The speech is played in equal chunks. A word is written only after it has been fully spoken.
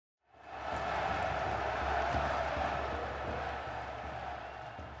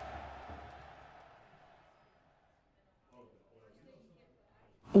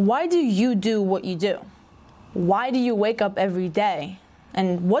Why do you do what you do? Why do you wake up every day?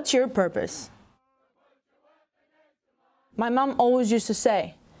 And what's your purpose? My mom always used to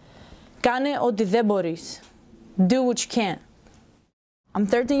say, "Kane oti δεν μπορείς." Do what you can. I'm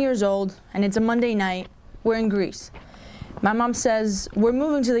 13 years old, and it's a Monday night. We're in Greece. My mom says, we're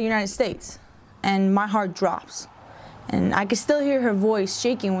moving to the United States, and my heart drops. And I can still hear her voice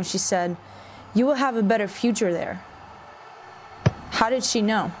shaking when she said, "You will have a better future there." How did she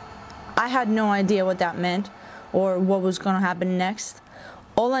know? I had no idea what that meant or what was going to happen next.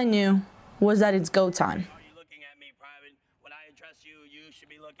 All I knew was that it's go time.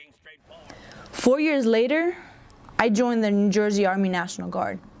 4 years later, I joined the New Jersey Army National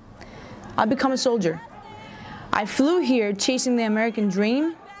Guard. I become a soldier. I flew here chasing the American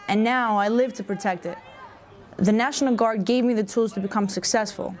dream, and now I live to protect it. The National Guard gave me the tools to become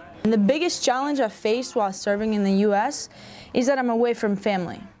successful. And the biggest challenge I faced while serving in the US is that I'm away from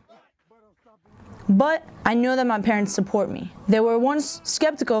family. But I know that my parents support me. They were once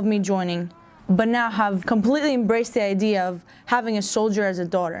skeptical of me joining, but now have completely embraced the idea of having a soldier as a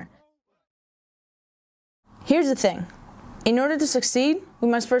daughter. Here's the thing. In order to succeed, we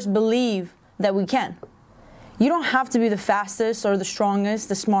must first believe that we can. You don't have to be the fastest or the strongest,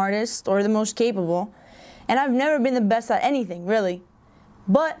 the smartest or the most capable. And I've never been the best at anything, really.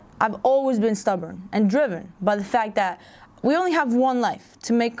 But I've always been stubborn and driven by the fact that we only have one life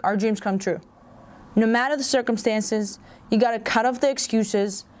to make our dreams come true. No matter the circumstances, you gotta cut off the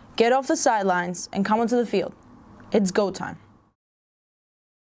excuses, get off the sidelines, and come onto the field. It's go time.